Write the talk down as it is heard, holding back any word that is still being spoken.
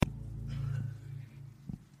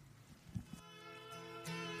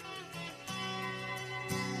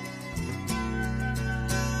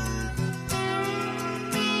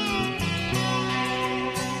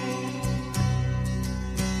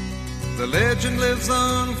legend lives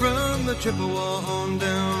on from the Chippewa on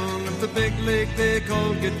down of the big lake they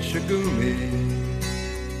call Gitchagumi.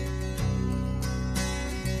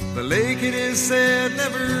 The lake, it is said,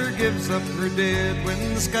 never gives up her dead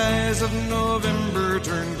when the skies of November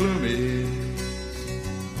turn gloomy.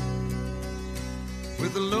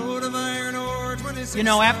 With a load of iron ore, 26... You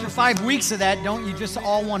know, after 5 weeks of that, don't you just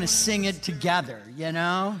all want to sing it together, you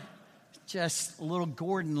know? Just a little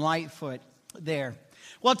Gordon Lightfoot there.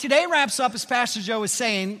 Well, today wraps up, as Pastor Joe was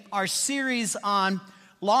saying, our series on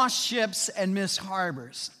lost ships and missed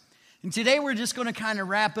harbors. And today we're just going to kind of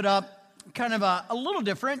wrap it up, kind of a little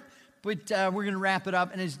different, but we're going to wrap it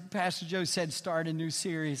up. And as Pastor Joe said, start a new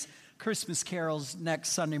series, Christmas Carols, next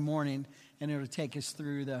Sunday morning, and it'll take us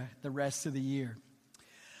through the rest of the year.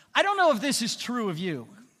 I don't know if this is true of you.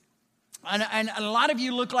 And a lot of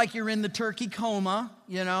you look like you're in the turkey coma,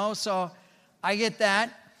 you know, so I get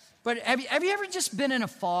that. But have you ever just been in a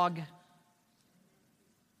fog?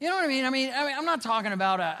 You know what I mean? I mean, I'm not talking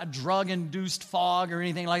about a drug-induced fog or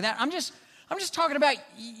anything like that. I'm just talking about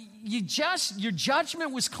your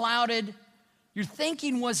judgment was clouded, your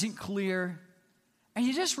thinking wasn't clear, and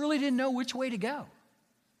you just really didn't know which way to go.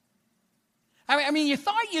 I mean, you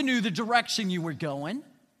thought you knew the direction you were going,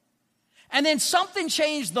 and then something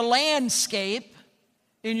changed the landscape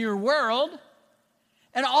in your world,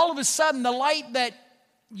 and all of a sudden the light that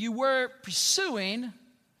you were pursuing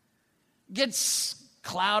gets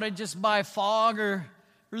clouded just by fog or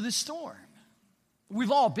the storm.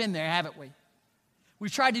 We've all been there, haven't we? We've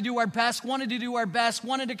tried to do our best, wanted to do our best,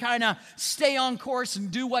 wanted to kind of stay on course and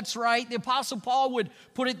do what's right. The Apostle Paul would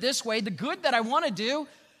put it this way: the good that I want to do,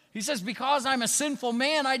 he says, because I'm a sinful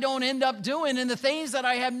man, I don't end up doing, and the things that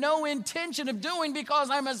I have no intention of doing because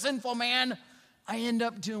I'm a sinful man, I end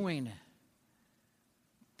up doing.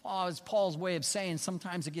 Paul's way of saying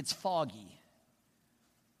sometimes it gets foggy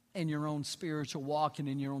in your own spiritual walk and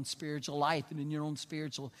in your own spiritual life and in your own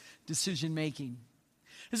spiritual decision making.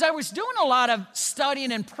 As I was doing a lot of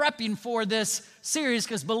studying and prepping for this series,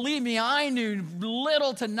 because believe me, I knew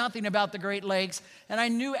little to nothing about the Great Lakes, and I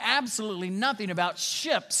knew absolutely nothing about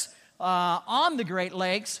ships on the Great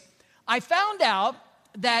Lakes, I found out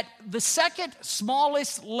that the second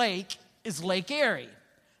smallest lake is Lake Erie.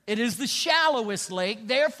 It is the shallowest lake,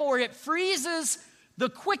 therefore it freezes the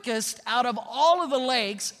quickest out of all of the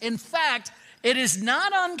lakes. In fact, it is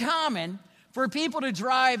not uncommon for people to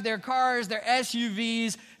drive their cars, their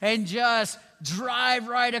SUVs, and just drive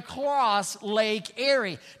right across Lake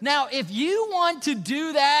Erie. Now, if you want to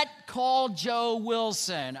do that, call Joe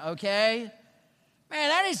Wilson, okay? Man,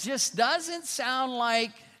 that just doesn't sound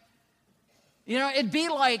like, you know, it'd be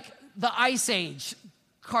like the Ice Age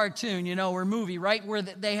cartoon, you know, or movie, right, where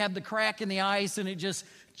they have the crack in the ice and it just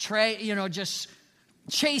chases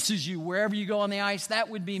you wherever you go on the ice. That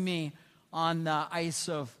would be me on the ice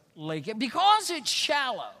of Lake. Because it's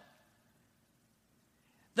shallow,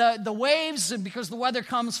 the waves, and because the weather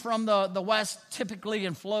comes from the west typically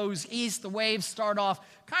and flows east, the waves start off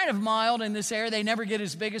kind of mild in this area. They never get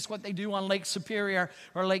as big as what they do on Lake Superior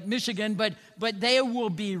or Lake Michigan, but they will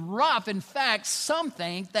be rough. In fact, some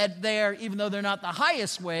think that even though they're not the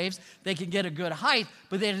highest waves, they can get a good height,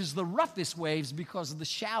 but it is the roughest waves because of the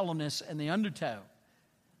shallowness and the undertow.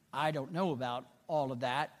 I don't know about all of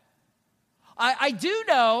that. I do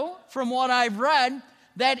know from what I've read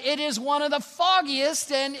that it is one of the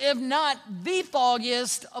foggiest, and if not the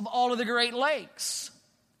foggiest, of all of the Great Lakes.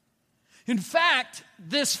 In fact,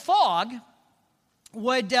 this fog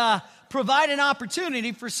would provide an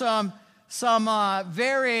opportunity for some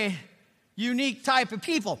very unique type of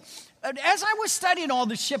people. As I was studying all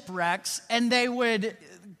the shipwrecks, and they would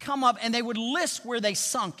come up and they would list where they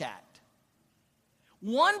sunk at,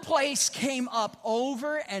 one place came up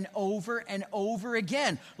over and over and over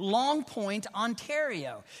again: Long Point,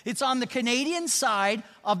 Ontario. It's on the Canadian side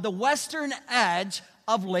of the western edge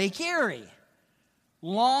of Lake Erie.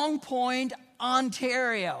 Long Point,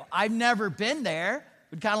 Ontario. I've never been there.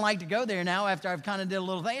 Would kind of like to go there now after I've kind of did a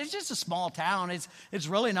little thing. It's just a small town. It's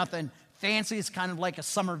really nothing fancy. It's kind of like a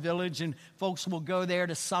summer village, and folks will go there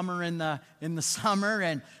to summer in the summer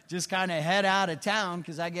and just kind of head out of town,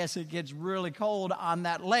 because I guess it gets really cold on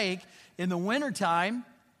that lake in the wintertime.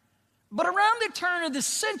 But around the turn of the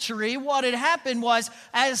century, what had happened was,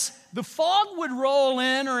 as the fog would roll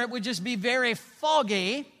in, or it would just be very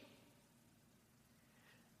foggy,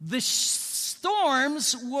 the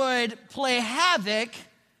storms would play havoc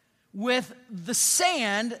with the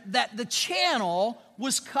sand that the channel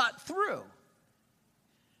was cut through.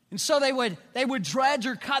 And so they would dredge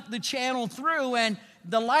or cut the channel through, and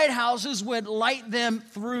the lighthouses would light them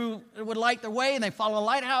through. It would light their way, and they follow a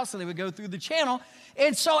lighthouse, and they would go through the channel.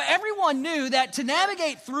 And so everyone knew that to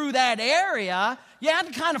navigate through that area, you had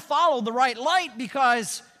to kind of follow the right light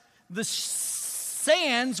because the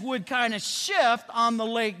sands would kind of shift on the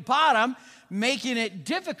lake bottom, making it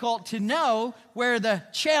difficult to know where the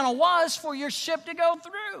channel was for your ship to go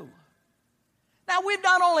through. Now, we've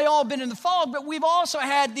not only all been in the fog, but we've also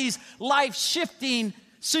had these life-shifting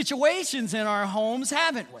situations in our homes,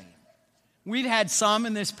 haven't we? We've had some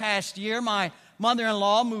in this past year. My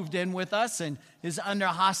mother-in-law moved in with us and is under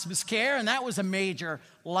hospice care, and that was a major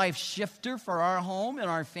life shifter for our home and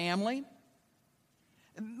our family.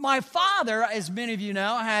 My father, as many of you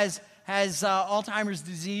know, has Alzheimer's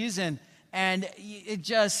disease, and it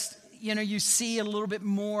just, you see a little bit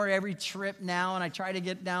more every trip now, and I try to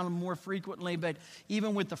get down more frequently, but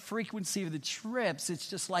even with the frequency of the trips, it's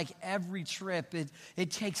just like every trip, it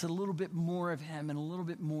takes a little bit more of him and a little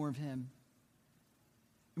bit more of him.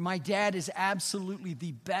 My dad is absolutely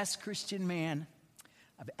the best Christian man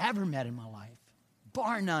I've ever met in my life,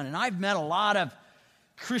 bar none. And I've met a lot of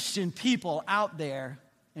Christian people out there,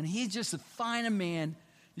 and he's just as fine a man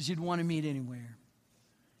as you'd want to meet anywhere.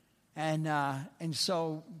 And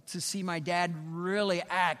so to see my dad really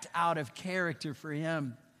act out of character for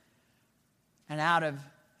him and out of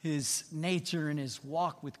his nature and his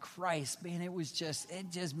walk with Christ, man, it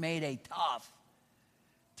just made a tough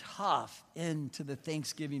end to the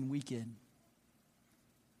Thanksgiving weekend.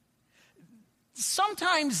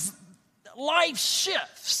 Sometimes life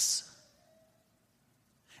shifts,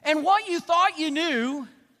 and what you thought you knew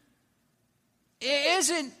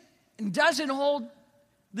doesn't hold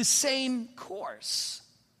the same course.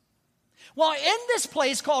 Well, in this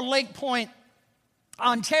place called Lake Point,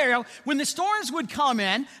 Ontario, when the storms would come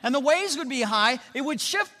in and the waves would be high, it would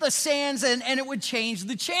shift the sands and it would change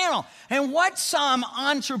the channel. And what some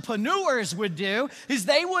entrepreneurs would do is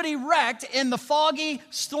they would erect in the foggy,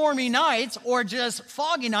 stormy nights or just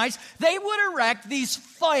foggy nights, they would erect these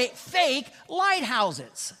fake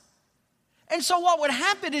lighthouses. And so what would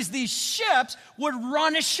happen is these ships would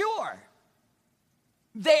run ashore.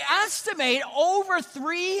 They estimate over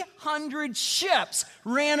 300 ships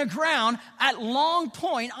ran aground at Long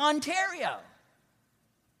Point, Ontario.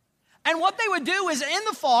 And what they would do is in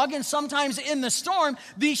the fog and sometimes in the storm,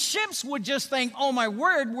 these ships would just think, oh my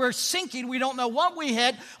word, we're sinking. We don't know what we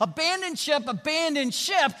hit. Abandoned ship.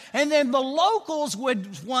 And then the locals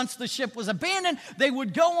would, once the ship was abandoned, they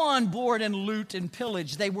would go on board and loot and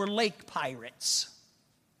pillage. They were lake pirates.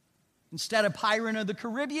 Instead of Pirate of the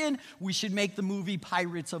Caribbean, we should make the movie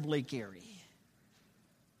Pirates of Lake Erie.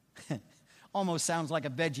 Almost sounds like a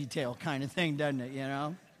VeggieTale kind of thing, doesn't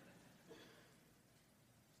it,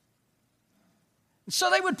 So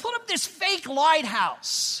they would put up this fake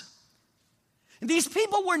lighthouse. And these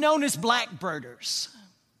people were known as blackbirders.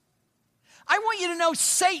 I want you to know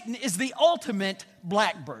Satan is the ultimate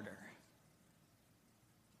blackbirder.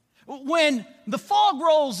 When the fog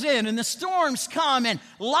rolls in and the storms come and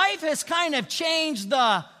life has kind of changed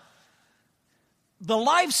the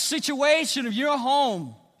life situation of your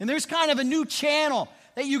home, and there's kind of a new channel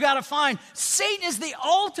that you got to find, Satan is the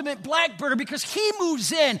ultimate blackbirder because he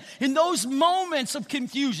moves in those moments of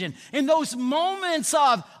confusion, in those moments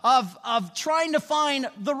of trying to find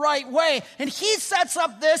the right way, and he sets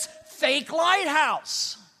up this fake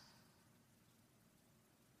lighthouse.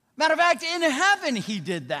 Matter of fact, in heaven he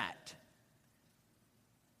did that.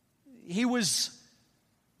 He was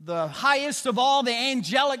the highest of all the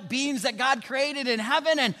angelic beings that God created in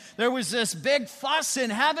heaven, and there was this big fuss in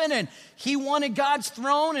heaven, and he wanted God's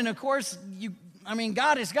throne, and of course,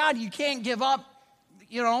 God is God, you can't give up,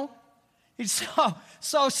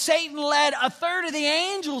 So Satan led a third of the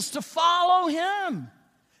angels to follow him.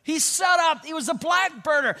 He was a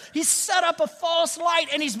blackbirder. He set up a false light,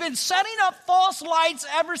 and he's been setting up false lights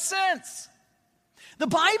ever since. The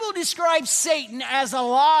Bible describes Satan as a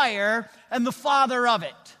liar and the father of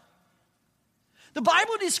it. The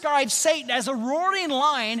Bible describes Satan as a roaring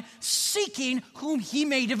lion seeking whom he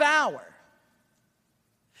may devour.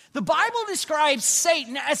 The Bible describes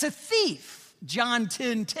Satan as a thief, John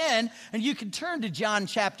 10:10, and you can turn to John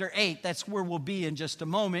chapter 8. That's where we'll be in just a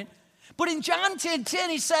moment. But in John 10:10,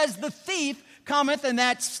 he says, the thief cometh, and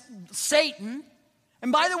that's Satan.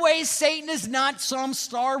 And by the way, Satan is not some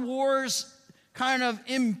Star Wars kind of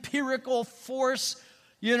empirical force,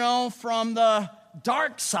 from the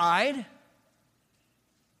dark side.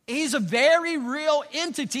 He's a very real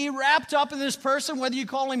entity wrapped up in this person, whether you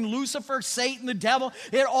call him Lucifer, Satan, the devil,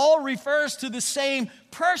 it all refers to the same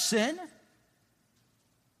person.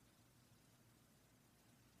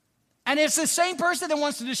 And it's the same person that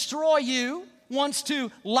wants to destroy you, wants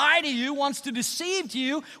to lie to you, wants to deceive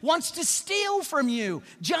you, wants to steal from you.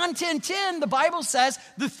 John 10:10, the Bible says,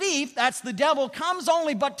 the thief, that's the devil, comes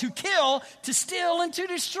only but to kill, to steal, and to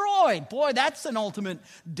destroy. Boy, that's an ultimate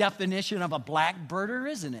definition of a black birder,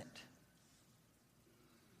 isn't it?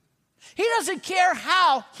 He doesn't care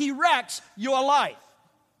how he wrecks your life.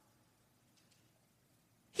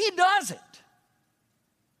 He doesn't.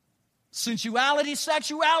 Sensuality,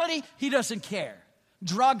 sexuality, he doesn't care.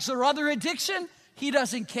 Drugs or other addiction, he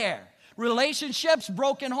doesn't care. Relationships,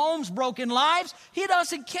 broken homes, broken lives, he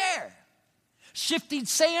doesn't care. Shifting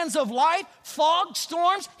sands of life, fog,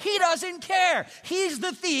 storms, he doesn't care. He's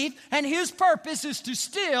the thief, and his purpose is to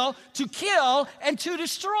steal, to kill, and to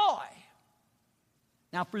destroy.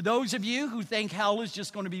 Now, for those of you who think hell is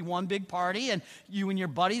just going to be one big party and you and your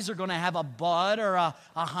buddies are going to have a Bud or a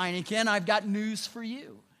Heineken, I've got news for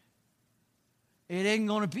you. It ain't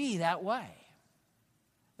going to be that way.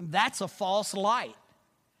 And that's a false light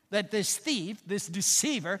that this thief, this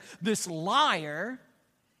deceiver, this liar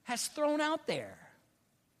has thrown out there.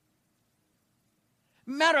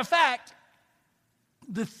 Matter of fact,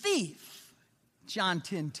 the thief, John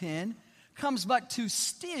 10:10, comes but to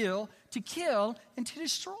steal, to kill, and to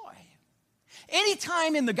destroy.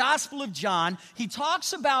 Anytime in the Gospel of John, he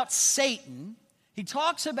talks about Satan, he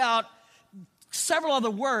talks about several other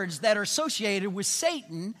words that are associated with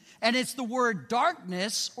Satan, and it's the word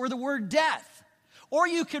darkness or the word death. Or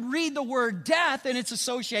you could read the word death and it's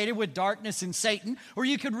associated with darkness and Satan, or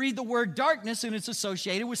you could read the word darkness and it's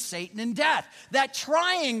associated with Satan and death. That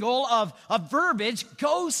triangle of verbiage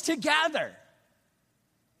goes together.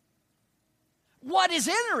 What is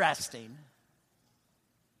interesting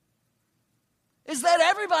is that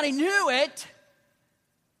everybody knew it,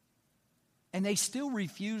 and they still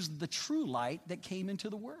refused the true light that came into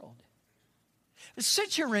the world.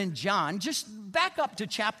 Since you're in John, just back up to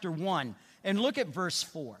chapter 1 and look at verse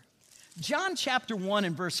 4. John chapter 1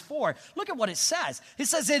 and verse 4, look at what it says. It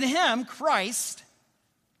says, in him, Christ,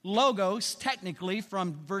 logos, technically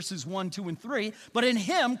from verses 1, 2, and 3, but in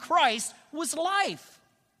him, Christ, was life.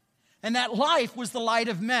 And that life was the light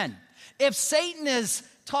of men. If Satan is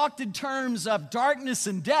talked in terms of darkness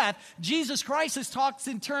and death, Jesus Christ has talked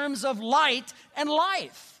in terms of light and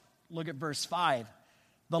life. Look at verse 5.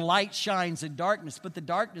 The light shines in darkness, but the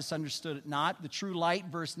darkness understood it not. The true light,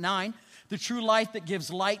 verse 9, the true light that gives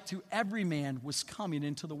light to every man was coming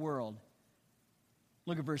into the world.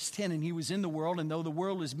 Look at verse 10. And he was in the world, and though the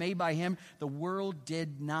world was made by him, the world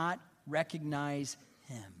did not recognize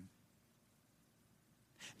him.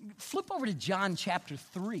 Flip over to John chapter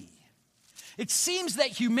 3. It seems that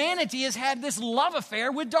humanity has had this love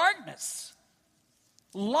affair with darkness,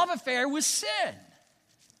 love affair with sin.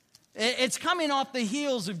 It's coming off the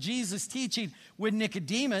heels of Jesus' teaching with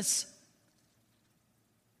Nicodemus.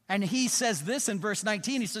 And he says this in verse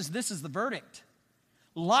 19. He says, this is the verdict.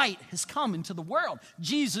 Light has come into the world.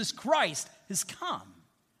 Jesus Christ has come.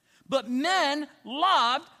 But men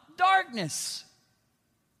loved darkness.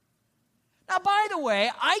 Now, by the way,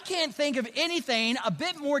 I can't think of anything a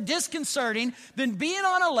bit more disconcerting than being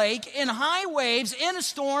on a lake in high waves in a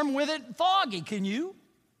storm with it foggy. Can you?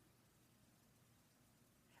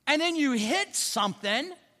 And then you hit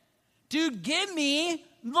something. Dude, give me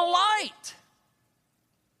the light.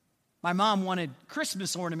 My mom wanted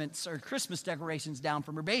Christmas ornaments or Christmas decorations down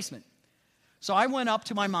from her basement. So I went up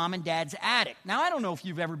to my mom and dad's attic. Now, I don't know if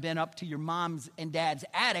you've ever been up to your mom's and dad's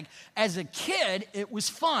attic. As a kid, it was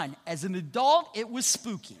fun. As an adult, it was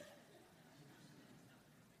spooky.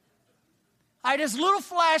 I had this little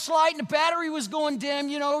flashlight and the battery was going dim.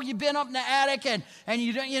 You know, you've been up in the attic and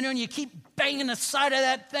you keep banging the side of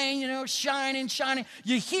that thing, shining.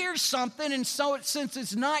 You hear something, and so since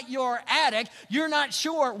it's not your attic, you're not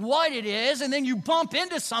sure what it is, and then you bump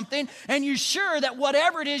into something, and you're sure that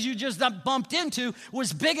whatever it is you just bumped into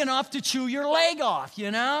was big enough to chew your leg off,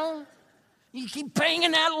 You keep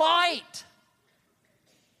banging that light.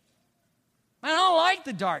 I don't like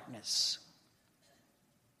the darkness.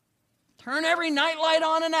 Turn every nightlight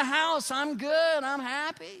on in the house. I'm good. I'm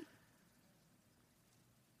happy.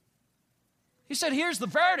 He said, here's the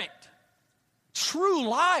verdict. True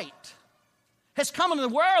light has come into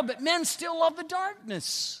the world, but men still love the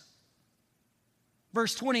darkness.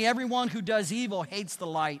 Verse 20, everyone who does evil hates the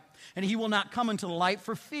light, and he will not come into the light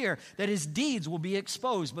for fear that his deeds will be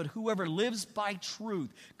exposed. But whoever lives by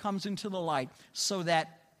truth comes into the light so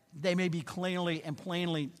that they may be clearly and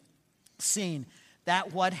plainly seen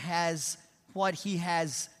that what he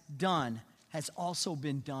has done has also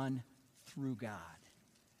been done through God.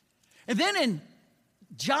 And then in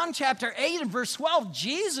John chapter 8 and verse 12,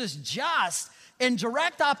 Jesus just in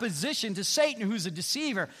direct opposition to Satan, who's a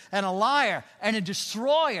deceiver and a liar and a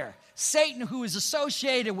destroyer. Satan, who is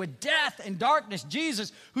associated with death and darkness.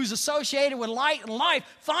 Jesus, who's associated with light and life,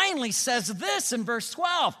 finally says this in verse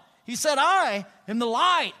 12. He said, I am the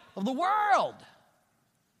light of the world.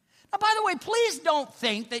 Now, by the way, please don't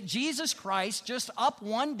think that Jesus Christ just up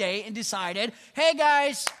one day and decided, hey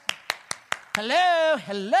guys,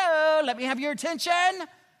 hello, let me have your attention.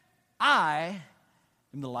 I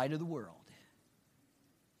am the light of the world.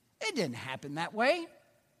 It didn't happen that way.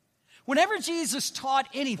 Whenever Jesus taught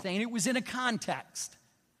anything, it was in a context.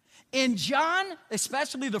 In John,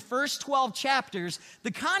 especially the first 12 chapters,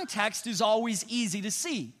 the context is always easy to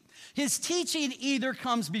see. His teaching either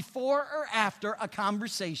comes before or after a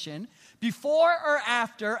conversation, before or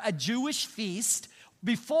after a Jewish feast,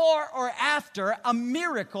 before or after a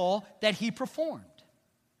miracle that he performed.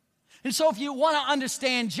 And so if you want to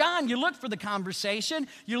understand John, you look for the conversation,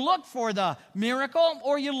 you look for the miracle,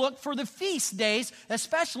 or you look for the feast days,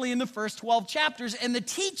 especially in the first 12 chapters. And the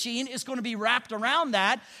teaching is going to be wrapped around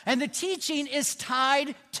that, and the teaching is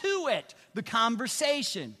tied to it, the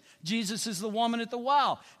conversation. Jesus is the woman at the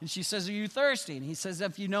well, and she says, are you thirsty? And he says,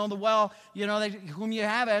 if you know the well, you know that whom you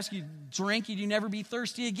have asked, you drink, and you never be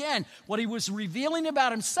thirsty again. What he was revealing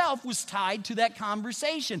about himself was tied to that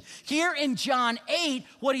conversation. Here in John 8,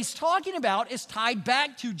 what he's talking about is tied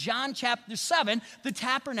back to John chapter 7, the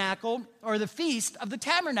tabernacle, or the Feast of the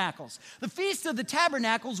Tabernacles. The Feast of the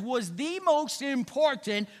Tabernacles was the most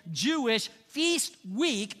important Jewish feast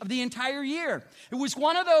week of the entire year. It was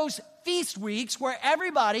one of those feast weeks where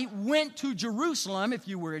everybody went to Jerusalem, if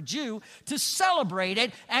you were a Jew, to celebrate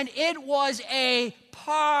it, and it was a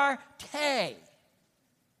party.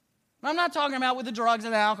 I'm not talking about with the drugs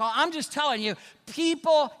and the alcohol. I'm just telling you,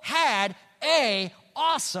 people had a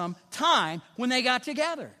awesome time when they got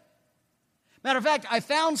together. Matter of fact, I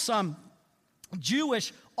found some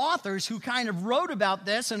Jewish authors who kind of wrote about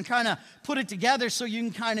this and kind of put it together so you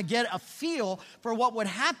can kind of get a feel for what would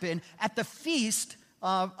happen at the Feast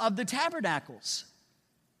of the Tabernacles.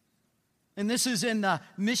 And this is in the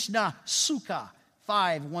Mishnah Sukkah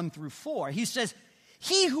 5, 1 through 4. He says,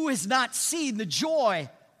 he who has not seen the joy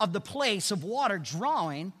of the place of water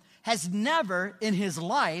drawing has never in his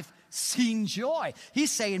life seen joy.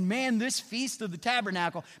 He's saying, man, this Feast of the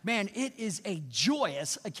Tabernacle, man, it is a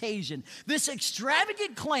joyous occasion. This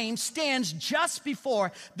extravagant claim stands just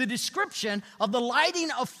before the description of the lighting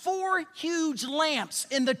of 4 huge lamps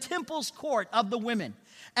in the temple's court of the women,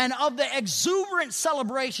 and of the exuberant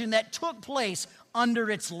celebration that took place under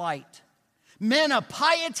its light. Men of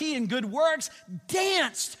piety and good works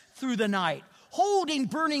danced through the night, holding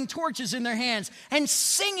burning torches in their hands and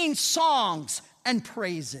singing songs and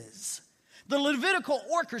praises. The Levitical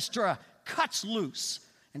orchestra cuts loose,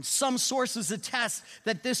 and some sources attest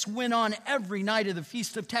that this went on every night of the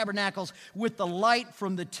Feast of Tabernacles, with the light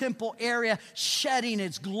from the temple area shedding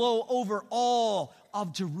its glow over all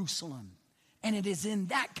of Jerusalem. And it is in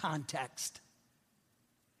that context,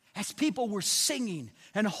 as people were singing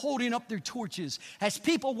and holding up their torches, as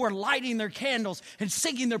people were lighting their candles and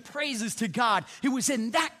singing their praises to God, it was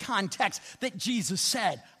in that context that Jesus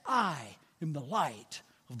said, I am the light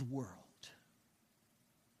of the world.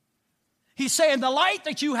 He's saying the light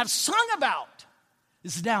that you have sung about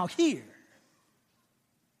is now here.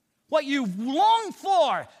 What you've longed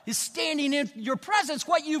for is standing in your presence.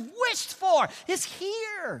 What you've wished for is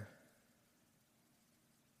here.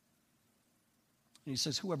 And he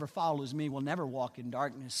says, whoever follows me will never walk in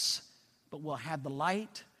darkness, but will have the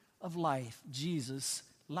light of life. Jesus,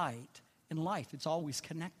 light and life. It's always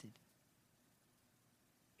connected.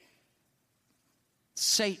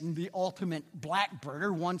 Satan, the ultimate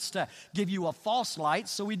blackbirder, wants to give you a false light,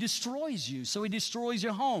 so he destroys you. So he destroys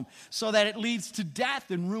your home, so that it leads to death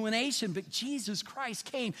and ruination. But Jesus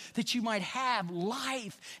Christ came that you might have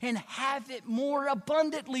life and have it more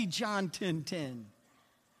abundantly, John 10:10.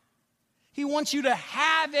 He wants you to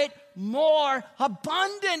have it more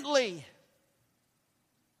abundantly.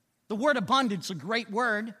 The word abundance is a great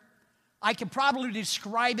word. I could probably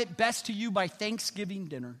describe it best to you by Thanksgiving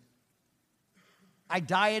dinner. I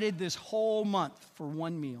dieted this whole month for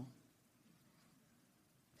one meal.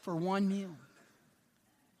 For one meal.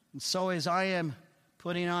 And so as I am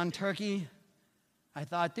putting on turkey, I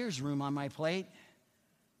thought, there's room on my plate.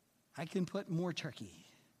 I can put more turkey.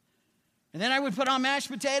 And then I would put on mashed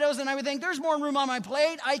potatoes, and I would think, there's more room on my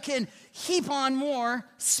plate. I can heap on more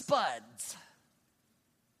spuds.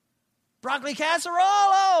 Broccoli casserole,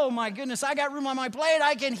 oh my goodness, I got room on my plate.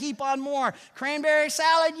 I can heap on more. Cranberry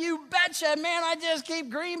salad, you betcha. Man, I just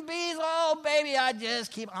keep green beans. Oh, baby,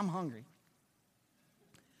 I'm hungry.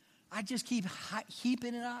 I just keep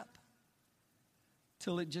heaping it up.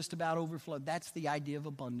 till it just about overflowed. That's the idea of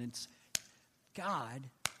abundance. God,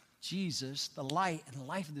 Jesus, the light and the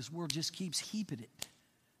life of this world just keeps heaping it.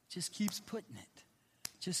 Just keeps putting it.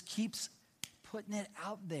 Just keeps putting it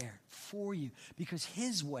out there for you. Because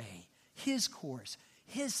his way, his course,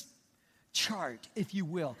 his chart, if you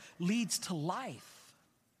will, leads to life.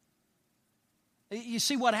 You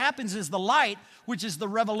see, what happens is the light, which is the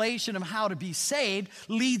revelation of how to be saved,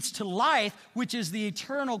 leads to life, which is the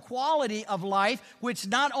eternal quality of life, which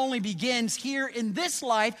not only begins here in this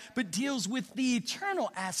life, but deals with the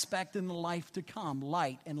eternal aspect in the life to come.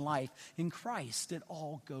 Light and life in Christ. It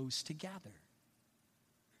all goes together.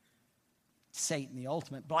 Satan, the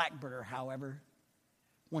ultimate blackbirder, however,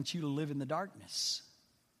 wants you to live in the darkness.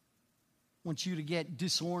 Wants you to get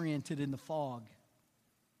disoriented in the fog.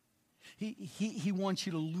 He wants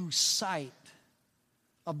you to lose sight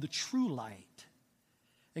of the true light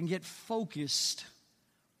and get focused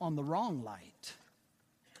on the wrong light.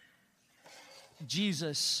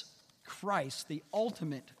 Jesus Christ, the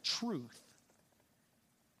ultimate truth,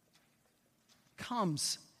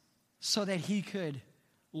 comes so that he could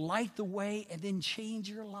light the way and then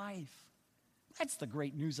change your life. That's the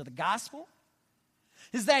great news of the gospel,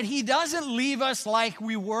 is that he doesn't leave us like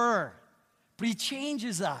we were, but he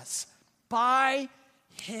changes us by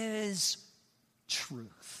his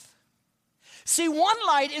truth. See, one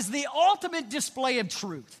light is the ultimate display of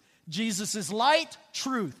truth. Jesus is light,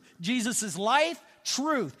 truth. Jesus is life,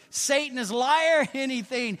 truth. Satan is liar,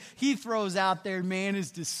 anything he throws out there, man,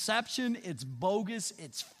 is deception, it's bogus,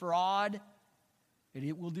 it's fraud, and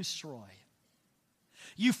it will destroy.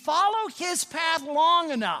 You follow his path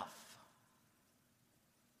long enough,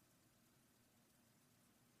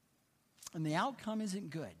 and the outcome isn't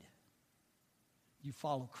good. You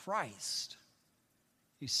follow Christ.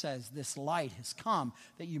 He says, this light has come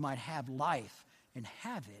that you might have life and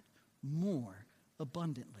have it more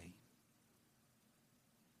abundantly.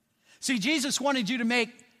 See, Jesus wanted you to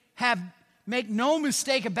make no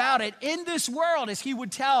mistake about it. In this world, as he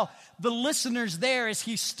would tell the listeners there as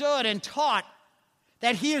he stood and taught,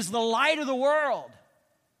 that he is the light of the world.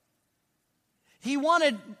 He didn't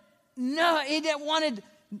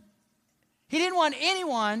want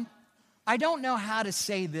anyone, I don't know how to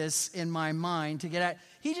say this in my mind to get out.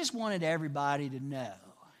 He just wanted everybody to know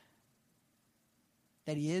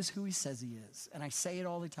that he is who he says he is. And I say it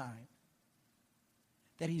all the time.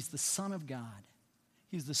 That he's the Son of God.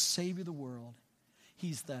 He's the Savior of the world.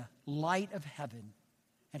 He's the light of heaven.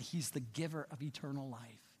 And he's the giver of eternal life.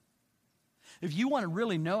 If you want to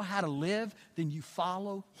really know how to live, then you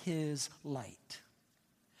follow his light.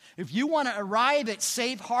 If you want to arrive at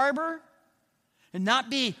safe harbor and not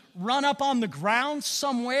be run up on the ground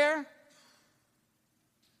somewhere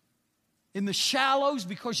in the shallows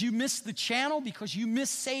because you missed the channel, because you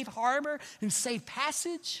missed safe harbor and safe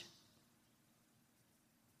passage,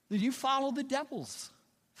 then you follow the devil's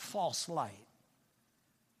false light.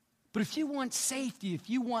 But if you want safety, if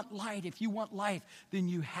you want light, if you want life, then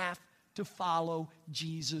you have to follow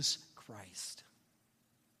Jesus Christ.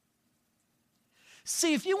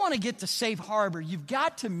 See, if you want to get to safe harbor, you've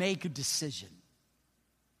got to make a decision.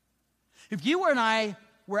 If you and I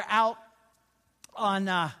were out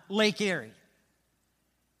on Lake Erie,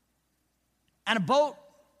 and a boat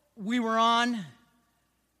we were on,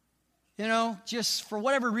 just for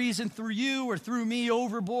whatever reason, threw you or threw me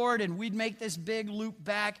overboard, and we'd make this big loop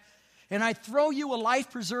back, and I throw you a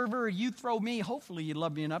life preserver, or you throw me, hopefully you'd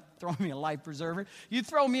love me enough, throw me a life preserver. You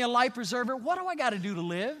throw me a life preserver, what do I got to do to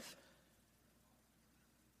live?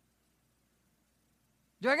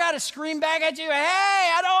 Do I got to scream back at you, hey,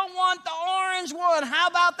 I don't want the orange one. How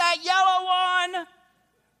about that yellow one?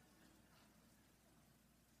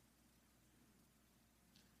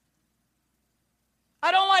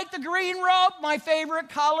 I don't like the green rope. My favorite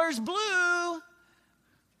color's blue.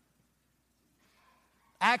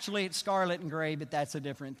 Actually, it's scarlet and gray, but that's a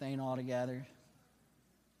different thing altogether.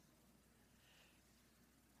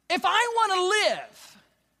 If I want to live,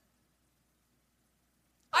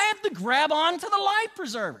 I have to grab onto the life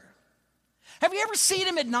preserver. Have you ever seen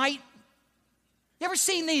them at night? You ever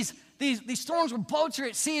seen these storms where boats are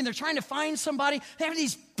at sea and they're trying to find somebody? They have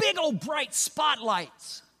these big old bright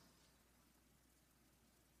spotlights.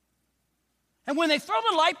 And when they throw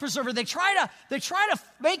the life preserver, they try to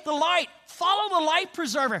make the light follow the life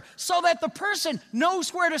preserver so that the person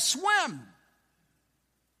knows where to swim.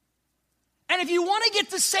 And if you want to get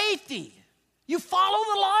to safety, you follow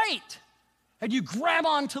the light. And you grab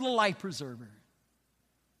onto the life preserver.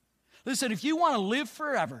 Listen, if you want to live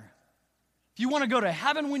forever, if you want to go to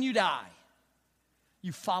heaven when you die,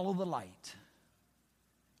 you follow the light.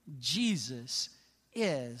 Jesus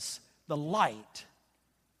is the light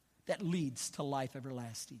that leads to life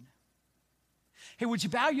everlasting. Hey, would you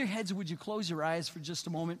bow your heads and would you close your eyes for just a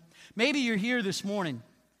moment? Maybe you're here this morning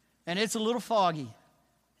and it's a little foggy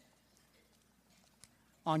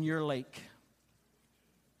on your lake.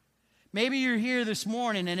 Maybe you're here this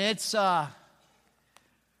morning and it's the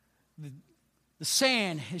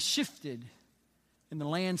sand has shifted in the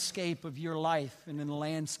landscape of your life and in the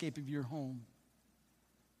landscape of your home.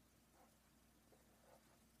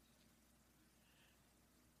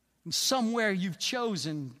 And somewhere you've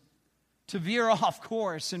chosen to veer off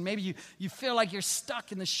course, and maybe you feel like you're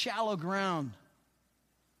stuck in the shallow ground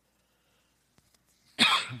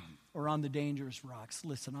or on the dangerous rocks.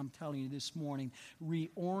 Listen, I'm telling you this morning,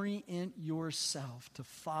 reorient yourself to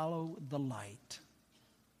follow the light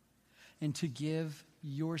and to give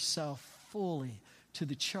yourself fully to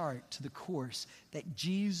the chart, to the course that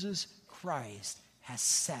Jesus Christ has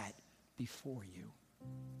set before you.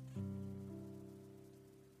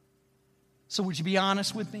 So would you be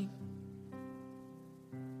honest with me?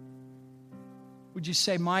 Would you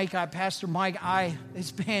say, Pastor Mike,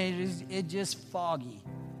 it's just foggy.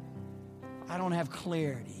 I don't have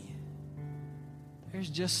clarity. There's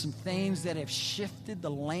just some things that have shifted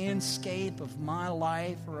the landscape of my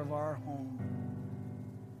life or of our home.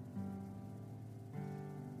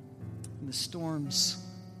 And the storm's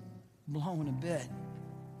blowing a bit.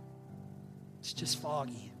 It's just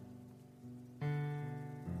foggy.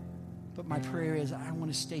 But my prayer is I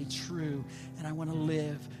want to stay true and I want to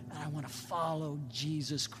live and I want to follow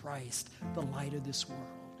Jesus Christ, the light of this world.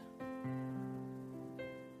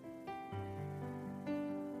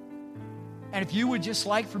 And if you would just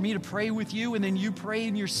like for me to pray with you and then you pray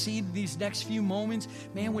in your seat these next few moments,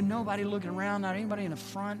 man, with nobody looking around, not anybody in the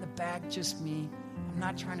front, the back, just me. I'm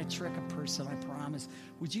not trying to trick a person, I promise.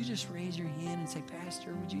 Would you just raise your hand and say,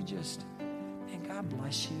 Pastor, would you just, man, God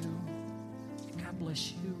bless you. God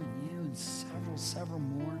bless you and several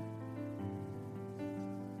more.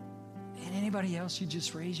 And anybody else, you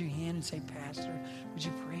just raise your hand and say, Pastor, would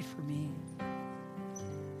you pray for me?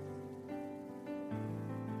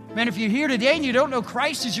 Man, if you're here today and you don't know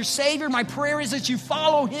Christ as your Savior, my prayer is that you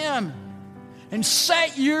follow Him and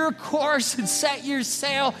set your course and set your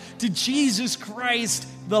sail to Jesus Christ,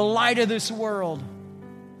 the light of this world.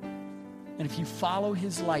 And if you follow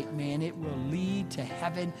His light, man, it will lead to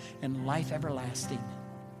heaven and life everlasting.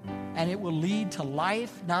 And it will lead to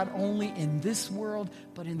life not only in this world,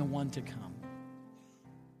 but in the one to come.